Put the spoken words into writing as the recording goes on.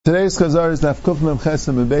Today's Chazar is Nafkuf Mem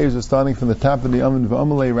Chesem Bebeis. We're starting from the top of the Amun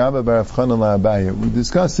V'Amalei Rabbi Bar Avchanan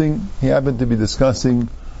LaAbaye. He happened to be discussing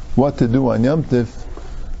what to do on Yom Tif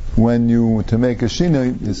when to make a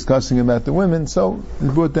shinoi, discussing about the women. So he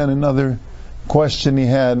brought down another question he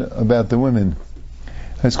had about the women.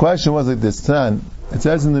 His question was like this: Tan, it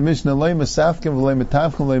says in the Mishnah, Loi Masafkim V'Loi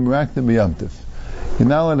Matavkim Loi Meraktim B'Yom Tif. You're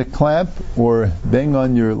not allowed to clap or bang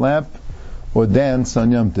on your lap or dance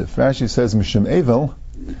on Yom Tif. Rashi says Mishum Evel.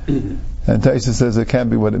 And Taisa says it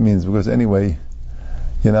can't be what it means, because anyway,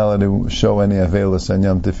 you're not allowed to show any avelis on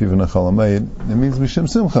Yom Tif, even a Chol Hamoed. It means Mishum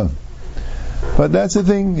Simcha. But that's the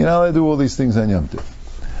thing, you're not allowed to do all these things on Yom Tif.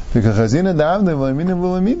 Because Chazina Da'avne V'Aminim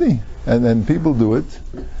L'Lamidi. And then people do it,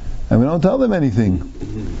 and we don't tell them anything.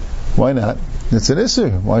 Why not? It's an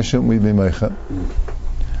Isser. Why shouldn't we be Meicha?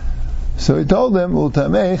 So he told them,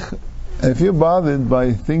 Ultamech, if you're bothered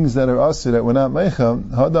by things that are asir that we're not meicha,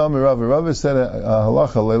 Hadam Rava said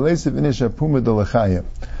halacha le'leisiv inisha puma delechaya.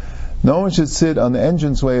 No one should sit on the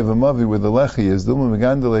entranceway of a mavi where the lechi is. Dulma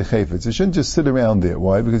megandele chayfetz. You shouldn't just sit around there.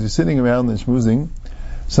 Why? Because you're sitting around and schmoozing.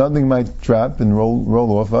 Something might drop and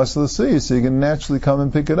roll off. So you're going to naturally come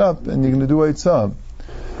and pick it up, and you're going to do eitzah.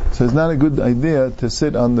 So it's not a good idea to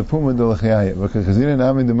sit on the puma delechaya.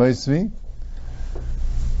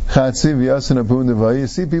 You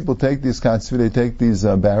see people take these chatzvi, they take these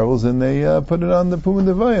barrels and they put it on the puma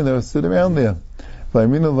devaya and they'll sit around there. We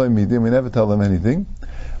never tell them anything.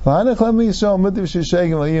 It's a din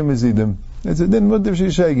mutiv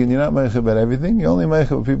shishegin. You're not meicha about everything. You're only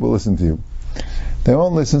meicha when people listen to you. They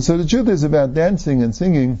won't listen. So the truth is about dancing and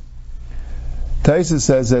singing. Taisa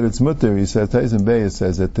says that it's mutter. He says, Taisa Beya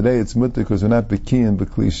says that today it's mutter because we're not beki and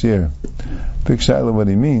bekli shir. Big shaila what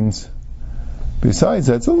he means. Besides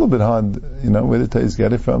that, it's a little bit hard, where the Tais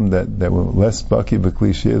get it from, that were less bucky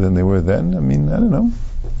b'klishia than they were then. I mean, I don't know.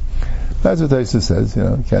 That's what Taisa says,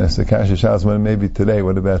 Kanis Akasha Shazman, maybe today,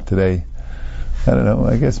 what about today? I don't know,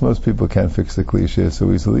 I guess most people can't fix the klishia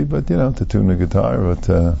so easily, but, to tune a guitar, but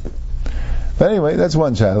anyway, that's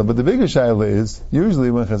one shayla. But the bigger shayla is, usually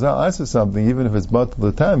when Chazal asks something, even if it's batal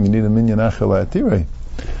the time, you need a minyan achal atirei.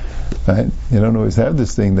 Right? You don't always have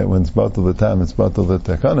this thing that when it's batal the time, it's batal the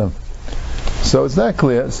takana. So it's not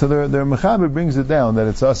clear. So the Mechaber brings it down that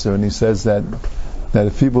it's Asr, and he says that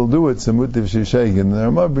if people do it, it's a mutiv shishegin. And the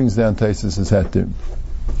Ramah brings down Taisus as heter.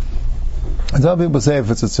 And some people say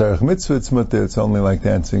if it's a tzarech mitzvah, it's mutter. It's only like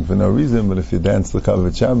dancing for no reason. But if you dance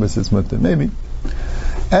l'kavod Shabbos, it's mutter. Maybe.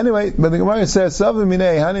 Anyway, but the Gemara says, Savim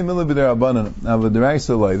minei hani milah b'derabanan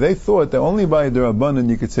avadiraisa loy. They thought that only by derabanan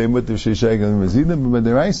you could say mutiv shishegin mezidim, but by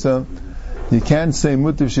deraisa you can't say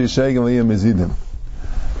mutiv shishegin mezidim.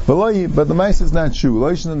 But the Maisa is not true.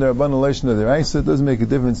 Loishan and Derabanan, Loishan and Deraisa, it doesn't make a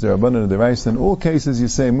difference. Derabanan and Deraisa. In all cases, you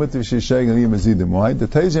say Mutiv Shisheg and Yemazidim. Why? The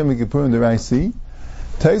Teiz Yom Kippur and Deraisi.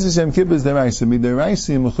 Teiz Yom Kippur is Deraisa. Mi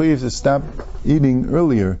Deraisi and Mechuyev to stop eating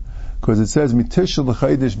earlier, because it says Mitishul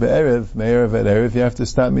l'chaydish be'erev, me'erev at erev. You have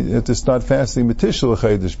to start fasting Mitishul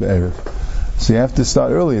l'chaydish be'erev. So you have to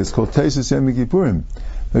start early. It's called Teiz Yom Kippurim.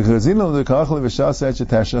 Because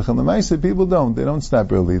people don't. They don't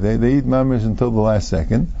stop early. They eat mamish until the last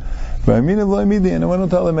second. But I mean, and we don't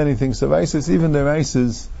tell them anything. So Isis, even their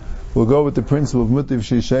Isis, will go with the principle of mutiv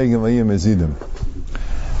shishayim v'yim ezidim.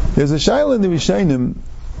 There's a shayla in the Rishayim.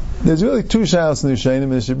 There's really two shaylas in the Rishayim,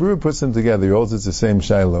 and the Shibur puts them together. He holds it's the same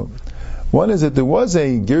shayla. One is that there was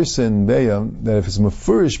a girsa beya that if it's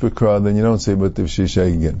mafurish b'kra, then you don't say mutiv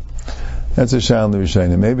shishayim. That's a shayla in the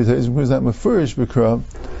Rishayim. Maybe it's not mafurish b'kra.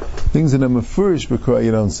 Things that are mafurish b'kra,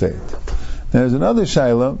 you don't say it. Now there's another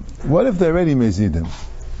shayla. What if they're already mezidim?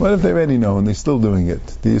 What if they already know and they're still doing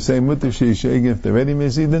it? Do you say mutiv shishayim if they're already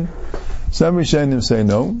mezidim? Some Rishonim say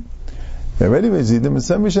no. They're already mezidim, and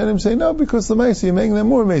some Rishonim say no, because the Maisi, you're making them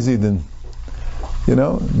more mezidim.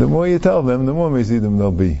 The more you tell them, the more mezidim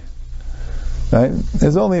they'll be. Right?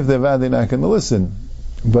 It's only if they're bad, they're not going to listen.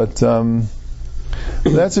 But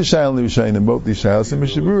that's a shayla in the Rishonim, both these shaylas. And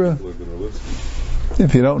Mishabura,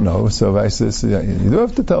 if you don't know, so Isis, you do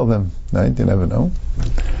have to tell them, right? You never know.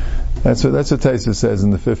 That's what Taisa says in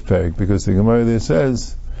the 5th parak, because the Gemara there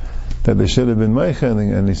says that they should have been meicha,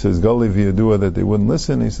 and he says Goli v'yadua that they wouldn't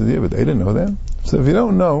listen. He says, yeah, but they didn't know that. So if you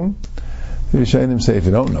don't know, the Rishonim say if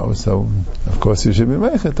you don't know, so of course you should be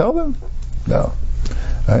meicha. Tell them. No,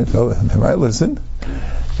 right? Tell them. They might listen,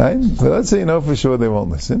 right? But let's say you know for sure they won't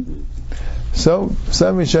listen. So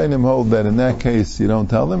some Rishonim hold that in that case you don't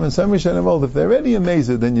tell them, and some Rishonim hold if they're already amazed,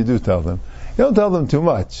 then you do tell them. You don't tell them too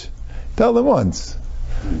much. Tell them once,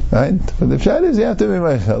 right? But the pshat is you have to be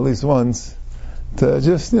meicha at least once, to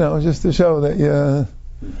just to show that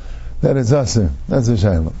that it's asur. That's a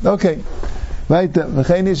shayla. Okay, Right,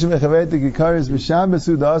 v'chein ish mechavet kikaris b'Shabbos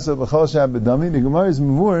udasa b'chol Shabbat dami. The Gemara is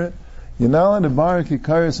mavur. You're not allowed to borrow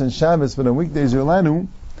kikaris on Shabbos, but on weekdays you're allowed to.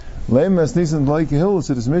 Leimas nisan like hill.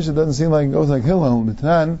 So this mission doesn't seem like it goes like hill. The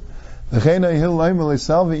Tan v'chein hill leimal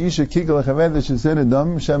salve isha kikal chavet shesed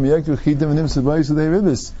dam sham yektu chitim v'nim sabayis udei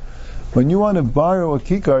ribis. When you want to borrow a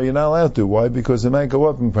kikar, you're not allowed to. Why? Because it might go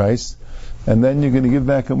up in price, and then you're going to give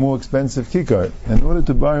back a more expensive kikar. In order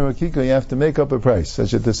to borrow a kikar, you have to make up a price,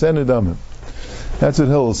 such as the senedamim. That's what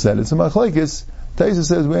Hillel said. It's a machlekes. Taisa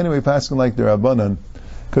says we anyway passing like the Rabbanan,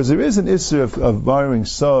 because there is an issue of borrowing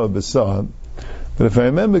saw b'saw. But if I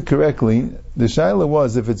remember correctly, the shaila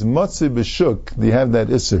was if it's matzi b'shuk, do you have that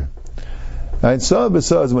issur? Right, saw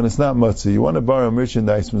b'saw is when it's not matzi. You want to borrow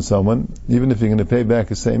merchandise from someone, even if you're going to pay back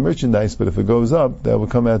the same merchandise, but if it goes up, that will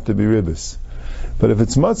come out to be ribis. But if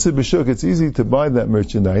it's matzi b'shuk, it's easy to buy that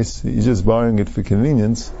merchandise. You're just borrowing it for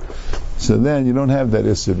convenience. So then you don't have that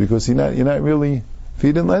issur, because you're not really, if he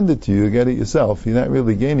didn't lend it to you, you get it yourself. You're not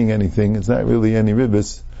really gaining anything. It's not really any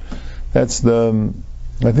ribis. I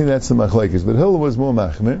think that's the machlekes. But Hillel was more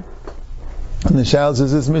machmir. And the Shal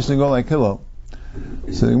says this mission go like Hillel.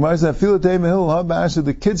 So the Gemara says, "Filatei mehil habasha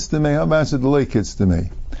the kids to me, habasha the lay kids to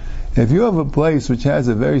me." If you have a place which has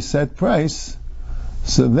a very set price,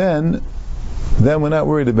 so then we're not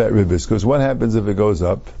worried about ribis, because what happens if it goes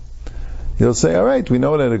up? He'll say, "All right, we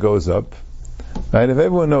know that it goes up." Right? If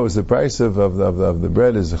everyone knows the price of the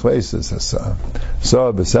bread is a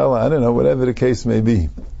saw besela, I don't know, whatever the case may be,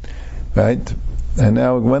 right? And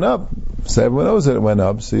now it went up, so everyone knows that it went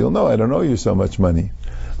up, so you'll know I don't owe you so much money.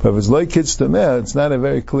 But if it's like kids to meh, it's not a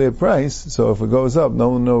very clear price, so if it goes up, no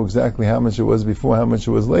one will know exactly how much it was before, how much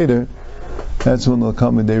it was later. That's when they'll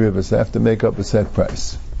come in day rivers. They have to make up a set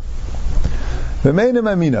price.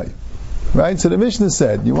 Right? So the Mishnah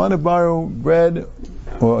said, you want to borrow bread,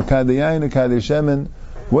 or a kadayayin, or kadeshemen,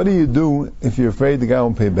 what do you do if you're afraid the guy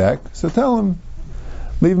won't pay back? So tell him,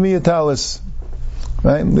 leave me a talis.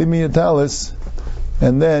 Right? Leave me a talis,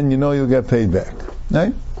 and then you know you'll get paid back.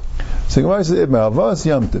 Right? So Gemara says, "Ibn Avos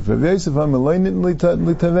Yamtiv, Rav Yosef Hamelay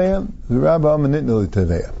Litaveya, Rabba Hamanitna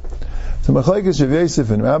Litaveya." So Machlekes Rav Yosef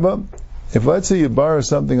and Rabba, if let's say you borrow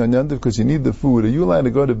something on Yamtiv because you need the food, are you allowed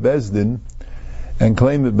to go to Bezdin and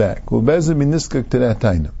claim it back? Well, Bezdin be niskak to that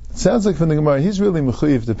taina. It sounds like from the Gemara he's really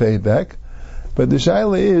mechuyev to pay it back, but the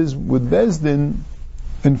shaila is, would Bezdin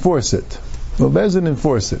enforce it? Will Bezdin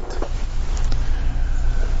enforce it?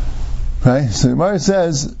 Right? So the Gemara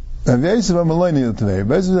says, Rav Yosef Hamelay Litaveya.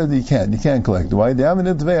 Bezdin said you can't collect. Why? The Amin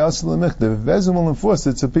Litaveya Asal Michtav. If Bezdin will enforce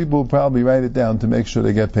it, so people will probably write it down to make sure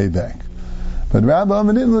they get paid back. But Rabba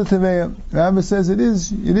Hamanitna Litaveya, Rabba says it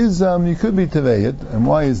is you could be Taveyat, and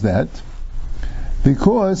why is that?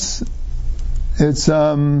 Because it's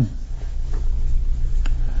the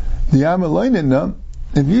Amaloinina.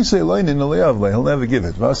 If you say loinin aliyavle, he'll never give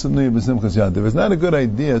it. It's not a good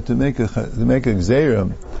idea to make a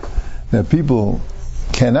gzeira that people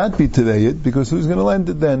cannot be teveyit, because who's going to lend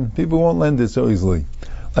it then? People won't lend it so easily.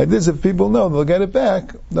 Like this, if people know they'll get it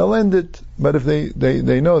back, they'll lend it. But if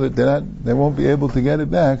they know that they won't be able to get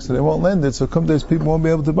it back, so they won't lend it. So come days people won't be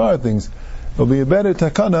able to borrow things. It'll be a better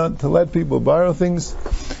takana to let people borrow things.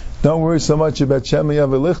 Don't worry so much about Shema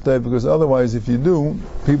Yavelichtai, because otherwise, if you do,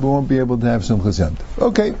 people won't be able to have Simchas Yom Tov.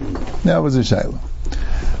 Okay, now was a shayla.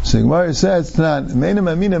 So Gemara says, "What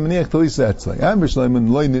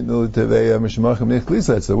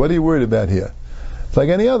are you worried about here?" It's like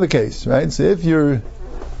any other case, right? So if you're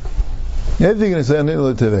going to say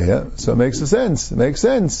Teveya, so it makes sense. It makes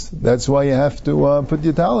sense. That's why you have to put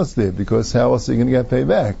your talis there, because how else are you going to get paid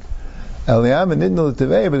back? But if you're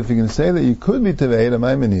going to say that you could be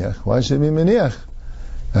Teveya, why should it be Meniach?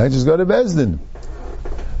 I just go to Bezdin.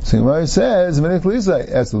 So Gemara says, let him give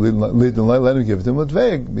it to him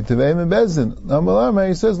Litveg, be Teveim and Bezdin.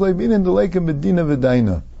 He says,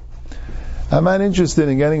 I'm not interested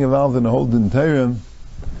in getting involved in the whole Din Torah.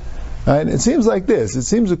 Right? It seems like this. It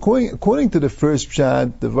seems according to the first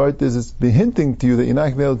pshat, the vart is it's hinting to you that you're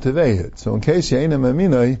not going to be able to Tevei it. So in case you're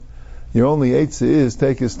Aminai, your only eitzah is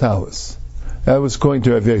take his talis. That was according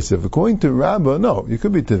to Rav Yosef. According to Rabbah, no, you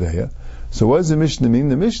could be Teveya. So what does the Mishnah mean?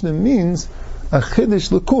 The Mishnah means a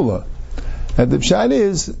chiddush l'kula. And the pshat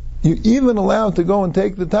is, you're even allowed to go and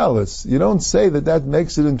take the talis. You don't say that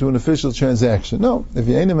makes it into an official transaction. No, if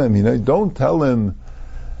you ain't a mamina, don't tell him,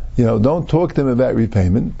 don't talk to him about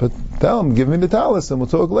repayment, but tell him, give me the talis and we'll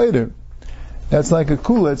talk later. That's like a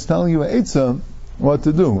kula, it's telling you an eitzah what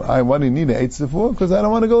to do. What do you need an eitzah for? Because I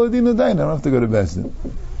don't want to go to Dina Dain, I don't have to go to Bezdin.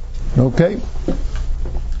 Okay?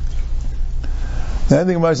 Then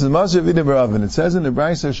the Gemara says, Masha Vida Baravin. It says in the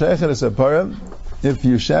Brayso, Sheichet Sapara, if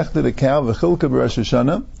you shechted a cow, v'chilka b'Rosh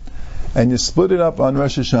Hashanah, and you split it up on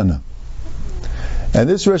Rosh Hashanah. And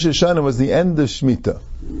this Rosh Hashanah was the end of Shemitah.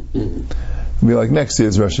 It'll be like next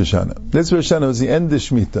year's Rosh Hashanah. This Rosh Hashanah was the end of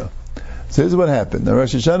Shemitah. So here's what happened. Now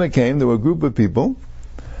Rosh Hashanah came, there were a group of people,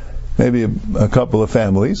 maybe a couple of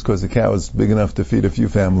families, because the cow was big enough to feed a few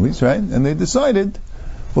families, right? And they decided,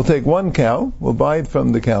 we'll take one cow, we'll buy it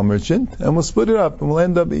from the cow merchant, and we'll split it up, and we'll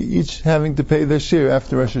end up each having to pay their share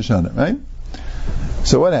after Rosh Hashanah, right?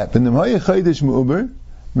 So what happened? Right,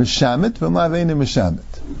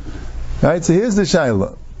 so here's the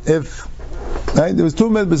shayla. If, right, there was two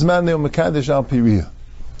men bezman mekadesh al piriyah.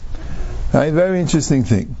 Right, very interesting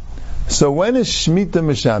thing. So when is Shemitah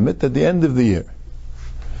Meshamet? At the end of the year.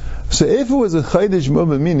 So if it was a Chaydesh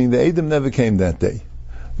Mu'ubah, meaning the Edom never came that day,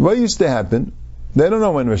 what used to happen, they don't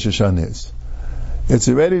know when Rosh Hashanah is. It's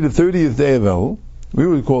already the 30th day of El. We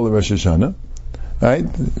would call it Rosh Hashanah. Right?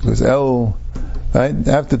 Because El, right,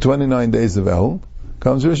 after 29 days of El,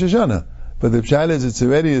 comes Rosh Hashanah. But the pshat is it's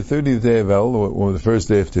already the 30th day of El, or the first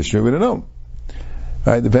day of Tishrei, we don't know.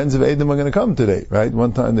 Right? Depends if Edom are going to come today. Right?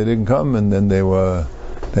 One time they didn't come, and then they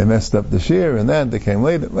messed up the shir, and then they came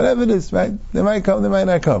later. Whatever it is, right? They might come, they might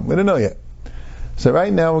not come. We don't know yet. So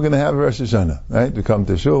right now we're going to have Rosh Hashanah, right? We come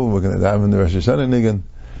to Shul, we're going to have in the Rosh Hashanah nigun.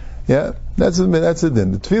 Yeah, that's a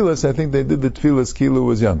din. The tefillas, I think they did the tefillas kilu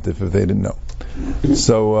was Yom Tif, if they didn't know.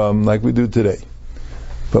 So, like we do today.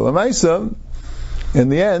 But Lamaisa, in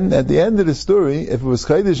the end, at the end of the story, if it was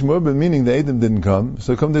Chaydesh Mu'ubah, meaning the Edom didn't come,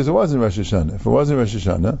 so come days it wasn't Rosh Hashanah. If it wasn't Rosh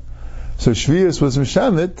Hashanah, so Shvius was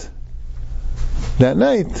Meshamet that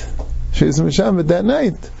night. Shvius Meshamet that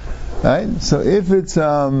night. Right? So if it's, in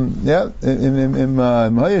Chaydesh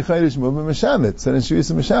Mu'ubah Meshamet, so then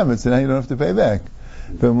Shvius Meshamet, so now you don't have to pay back.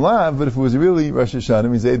 But if it was really Rosh Hashanah,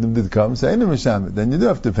 means the Edom did come, so Edom Meshamet, then you do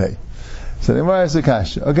have to pay. So the Gemara is a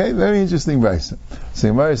kasha. Okay, very interesting brisa. So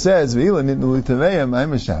the Gemara says,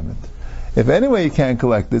 if anyway you can't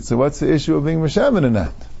collect it, so what's the issue of being Meshamet or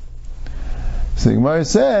not? So the Gemara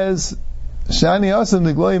says, Shani Asam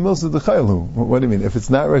Nigloy Milsa D'Chaylu. What do you mean? If it's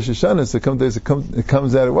not Rosh Hashanah, so it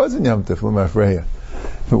comes out it wasn't Yom Tov L'Mafreya.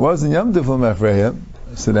 If it wasn't Yom Tov L'Mafreya,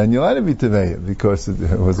 so then you'll have to be Teveya, because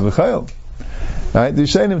it was L'Chayl. Right? The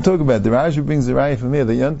Shainim talk about, the Rashi brings the Raya from here,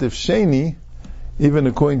 the Yom Tov Sheni, even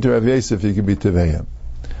according to Rav Yosef, he could be Teveya.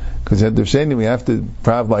 Because Yom Tov Sheni, we have to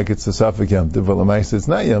prove like it's a Safek Yom Tov, but L'maisa it's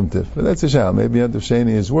not Yom Tov. But that's a shal. Maybe Yom Tov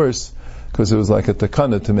Sheni is worse, because it was like a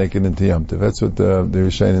takana to make it into Yom Tov. That's what the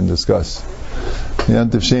Rishonim discuss. Yom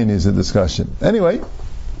Tov Sheni is a discussion. Anyway,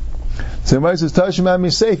 so Gemara says,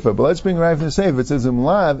 Tashimami Seifa, but let's bring right from the Seifa. It says,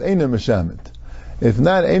 Imlav Eina Meshamet. If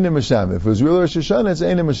not, Eina Meshamet. If it was real Rosh Hashanah, it's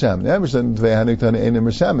Eina Meshamet.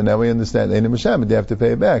 Now we understand Eina Meshamet. They have to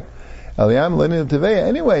pay it back. Aliyam Lenin Teveya.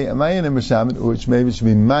 Anyway, my Eina Meshamet, which maybe should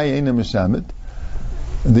be my Eina Meshamet,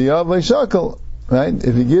 the Yav Leishakal, right?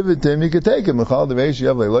 If you give it to him, you could take it. Mechal Deveish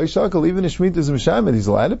Yav Leishakal, even if Shemitah is Meshamet, he's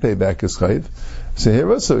allowed to pay back his chayv. So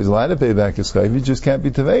here also, he's allowed to pay back his chayv. He just can't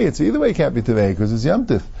be Teveya. It's either way, he can't be Teveya, because it's Yom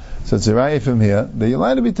Tif. So it's a raya from here, that you're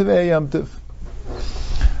allowed to be Teveya Yom Tif.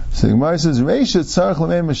 So the Gemara says, Reisha tzarech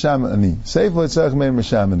l'mei meshamet ani. Seif l'tzarech l'mei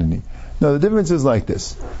meshamet ani. No, the difference is like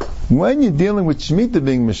this. When you're dealing with Shemitah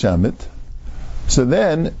being meshamet, so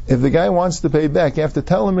then, if the guy wants to pay back, you have to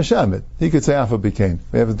tell him meshamet. He could say Afa Bikain.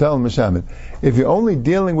 We have to tell him meshamet. If you're only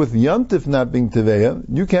dealing with Yom Tif not being Teveya,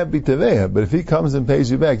 you can't be Teveya. But if he comes and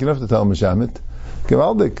pays you back, you don't have to tell him meshamet.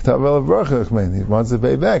 Gevaldik, Tavel Avrocha, he wants to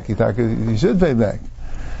pay back. He should pay back.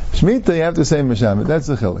 Shemitah, you have to say meshamet. That's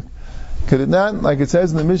the chilek. Could it not, like it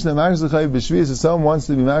says in the Mishnah, Machzor Chayiv B'Shvius, if someone wants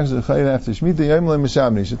to be Machzor Chayiv after Shemitah, Yom Le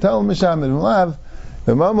Meshamet. You should tell him Meshamet M'lav.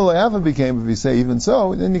 The Mamalei Afa became, if you say even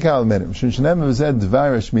so, then you can't admit him. Shneim said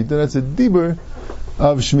Dvar Shemitah. That's a dibur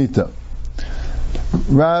of Shemitah.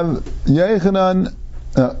 Rav Yechanan,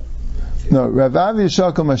 Rav Avi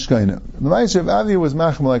Shakal Mashkaina. The Ma'aser Rav Avi was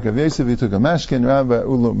machma like Rav Yosef. He took a mashkin. Rav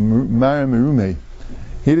Ula Mara Merume.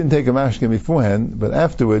 He didn't take a mashkin beforehand, but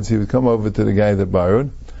afterwards he would come over to the guy that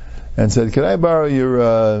borrowed and said, "Can I borrow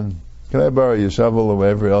your shovel or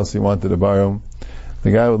whatever else he wanted to borrow?"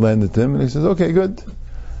 The guy would lend it to him, and he says, "Okay, good.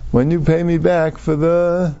 When you pay me back for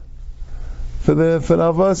the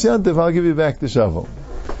Avos Yantif, I'll give you back the shovel."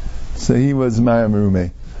 So he was Maya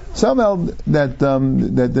Merume. Somehow that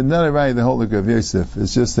did not arrive the whole of Yosef.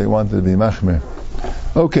 It's just they wanted to be machmer.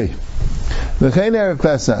 Okay. V'chein erev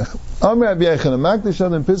Pesach. Amr Rabbi Yechanan, Makdish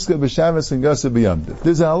on Piska b'Shabbos and Gasa b'Yomtiv.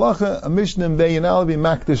 There's a halacha, a Mishnah in Bey, you're not allowed to be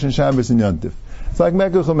Makdish and Shabbos and Yomtiv. It's like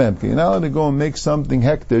Mekach Memke. You're not allowed to go and make something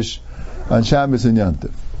hektish on Shabbos and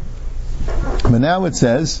Yomtiv. But now it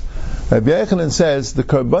says, Rabbi Yechanan says, the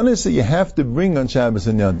karbanis that you have to bring on Shabbos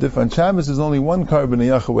and Yomtiv, on Shabbos there's only one carbon a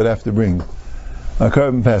Yachid would have to bring, a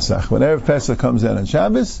carbon Pesach. When Erev Pesach comes out on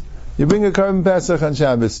Shabbos, You bring a Korban Pesach on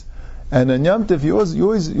Shabbos. And on Yom Tov, you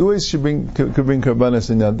always should could bring Korbanos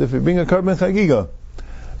on Yom Tov. You bring a Korban Chagiga.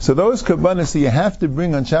 So those Korbanos that you have to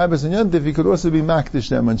bring on Shabbos and Yom Tov, you could also be makdish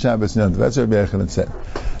them on Shabbos and Yom Tov. That's what Rabbi Yochanan said.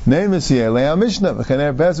 Name is here, Le'al Mishnah,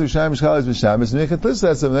 V'chener Pesach, Shayim Shchalas B'Shabbos, Mechet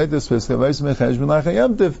Listas, V'neitos Pesach, V'yis Mechesh B'nachah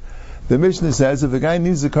Yom Tov. The Mishnah says if a guy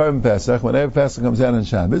needs a Korban Pesach, whenever Pesach comes out on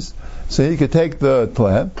Shabbos, so he could take the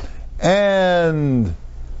tleh and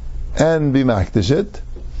be makdish it,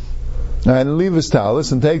 and leave his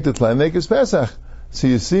talus and take the tleh and make his Pesach. So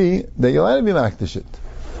you see that you're allowed to be makdish it.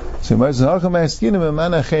 So the Mikar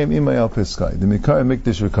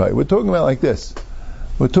Mikdash Rekai. We're talking about like this.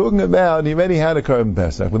 We're talking about he already had a Korban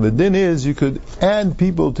Pesach. But the din is you could add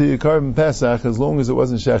people to your Korban Pesach as long as it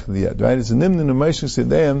wasn't shechted yet. Right? It's a nimnin u'meishach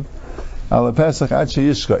sedayim ala Pesach ad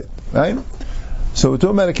sheyishchait. Right? So we're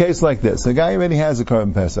talking about a case like this. The guy already has a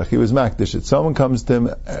Korban Pesach. He was makdish it. Someone comes to him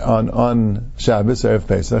on Shabbos Erev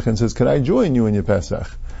Pesach and says, "Can I join you in your Pesach?"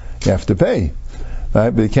 You have to pay, right?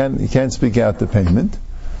 But you can't speak out the payment.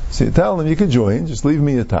 So you tell him you can join. Just leave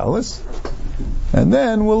me a talus, and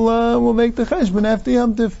then we'll make the cheshbon after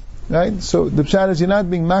Yom Tov, right? So the pshat is you're not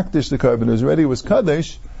being makdish the korban. It was already was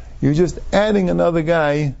kaddish. You're just adding another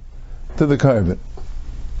guy to the korban.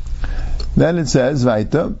 Then it says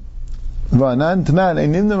Vaita. They can't be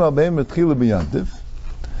nimnan al behem etchila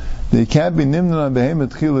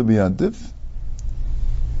b'yantiv,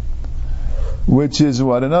 which is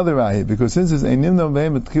what another ayah, because since it's a nimnan al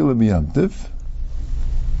behem etchila b'yantiv,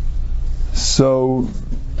 so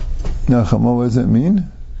what does that mean?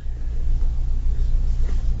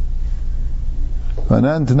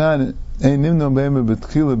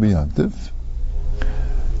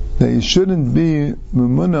 That you shouldn't be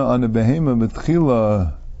memuna on a behema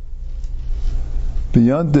betchila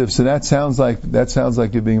b'yantiv, so that sounds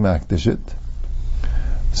like you're being makdish it.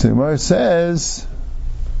 So Gemara says,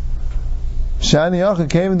 Shani Acha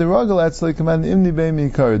came in the Ragel, that's like command Imni Beimi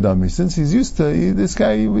Karadami. Since he's used to this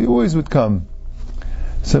guy, he always would come.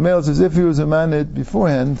 So it's as if he was a manit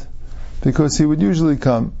beforehand, because he would usually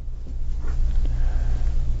come.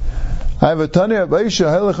 I have a Tanya Abaisha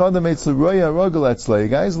Helech Adam Eitz L'Roya Ragel Etzlei. A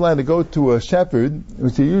guy is allowed to go to a shepherd,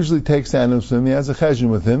 which he usually takes animals from him. He has a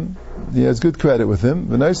cheshbon with him. He has good credit with him.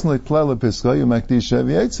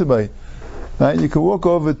 Right? You can walk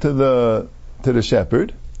over to the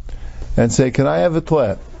shepherd and say, "Can I have a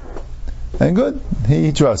tleh?" And good,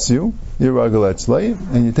 he trusts you. You're Ragel Etzlei,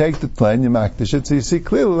 and you take the tleh and you makdish it. So you see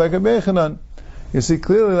clearly like a Bechanan. You see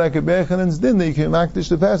clearly like a Bechanan's din that you can makdish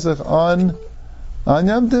the Pesach on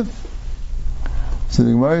Yom Tov. So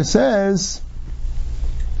the Gemara says,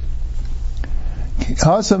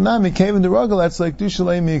 Hasam Nami came in the Ragel, that's like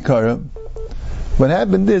Dushalei Mikara. What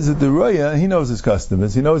happened is that the Roya, he knows his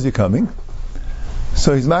customers, he knows you're coming,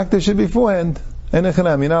 so he's makdish it beforehand. And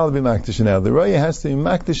Echanam, you're not allowed to be makdish now. The Roya has to be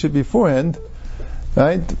makdish it beforehand,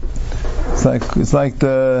 right? It's like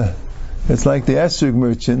the esrog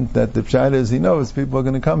merchant that the pshat is, he knows people are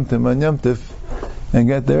going to come to him on Yom Tov and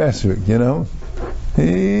get their esrog, you know?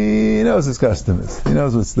 He knows his customers. He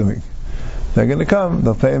knows what's doing. They're going to come.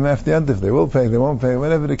 They'll pay him after Yom Tov. They will pay. They won't pay.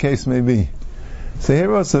 Whatever the case may be. So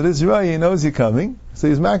here also, this Rai, he knows you're coming. So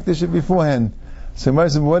he's makdish it beforehand. So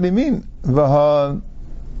Marsim, what do you mean? Makdish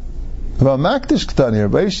k'tani.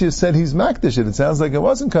 Rabbi said he's makdish it. It sounds like it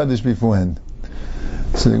wasn't kaddish beforehand.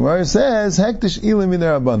 So the Gemara says, hektish ilim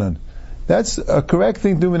minarabanan. That's a correct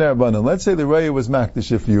thing to do minarabanan. Let's say the Rai was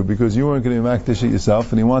makdish it for you because you weren't going to be makdish it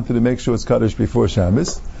yourself, and he wanted to make sure it's kaddish before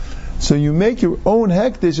Shabbos. So you make your own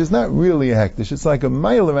hektish. It's not really a hektish. It's like a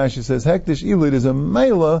maila. Rashi says hektish ilud is a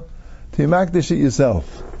maila to makdish it yourself.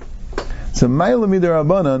 It's a maila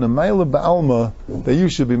midarabanan, a maila ba'alma that you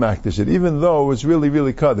should be makdish it, even though it's really,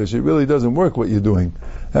 really kaddish. It really doesn't work what you're doing.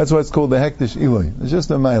 That's why it's called the hektish ilud. It's just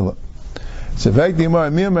a maila. So how could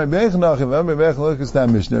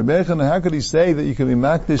he say that you can be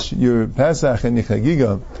makdish your Pesach and your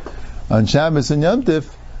Chagiga on Shabbos and Yom Tov?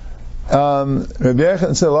 Rabbi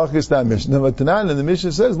Yochanan said, "Lachis that Mishnah." But Tanan and the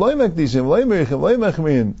Mishnah says, "Lo makdishim, lo merichim, lo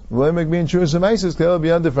mechmin, lo mekmin shuas meises kol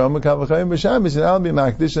b'Yom Tov from kavachayim b'Shabbos, and I'll be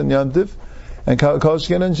makdish on Yom Tov and kol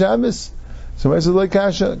shken on Shabbos." So I said, "Like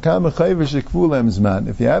kasha kam chayv shekvulem zman."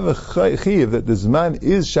 If you have a chayv that the zman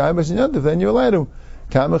is Shabbos and Yom Tov, then you're allowed to.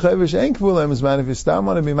 Kam chayv she'en kvulem zman. If you still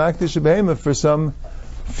want to be makdish a behemoth for some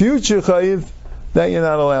future chayv, that you're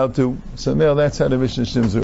not allowed to. So that's how the Mishnah shims.